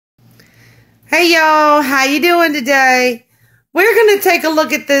Hey y'all, how you doing today? We're going to take a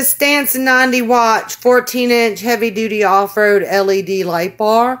look at this STANSEN 90-watt 14-inch heavy-duty off-road LED light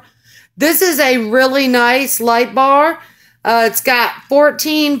bar. This is a really nice light bar. It's got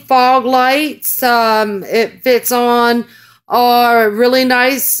 14 fog lights. It fits on our really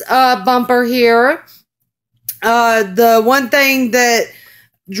nice bumper here. The one thing that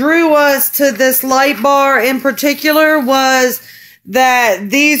drew us to this light bar in particular was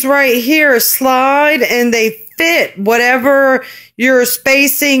that these right here slide and they fit whatever your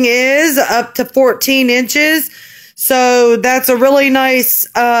spacing is up to 14 inches. So that's a really nice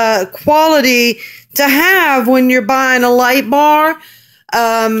quality to have when you're buying a light bar.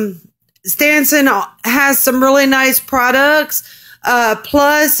 STANSEN has some really nice products.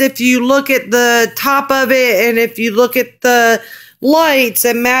 Plus, if you look at the top of it and if you look at the lights,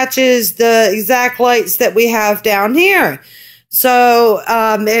 it matches the exact lights that we have down here. So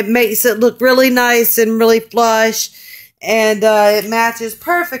it makes it look really nice and really flush, and it matches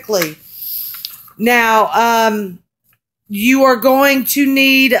perfectly. Now, you are going to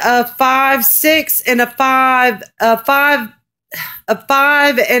need a 5, 6, and a 5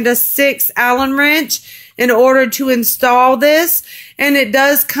 and a 6 Allen wrench in order to install this. And it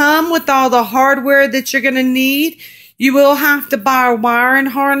does come with all the hardware that you're going to need. You will have to buy a wiring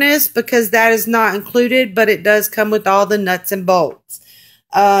harness because that is not included, but it does come with all the nuts and bolts.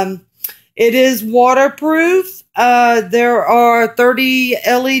 It is waterproof. There are 30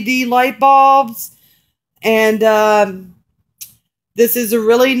 LED light bulbs, and this is a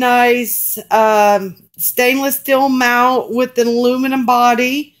really nice stainless steel mount with an aluminum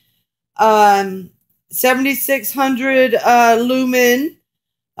body, 7600 lumen.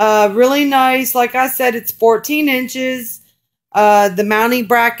 Really nice. Like I said, it's 14 inches. The mounting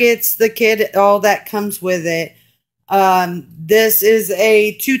brackets, the kit, all that comes with it. This is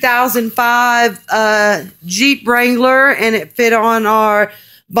a 2005 Jeep Wrangler, and it fit on our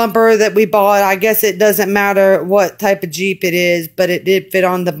bumper that we bought. I guess it doesn't matter what type of Jeep it is, but it did fit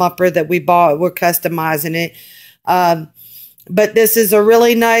on the bumper that we bought. We're customizing it. But this is a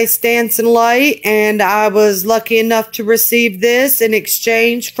really nice STANSEN light, and I was lucky enough to receive this in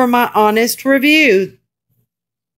exchange for my honest review.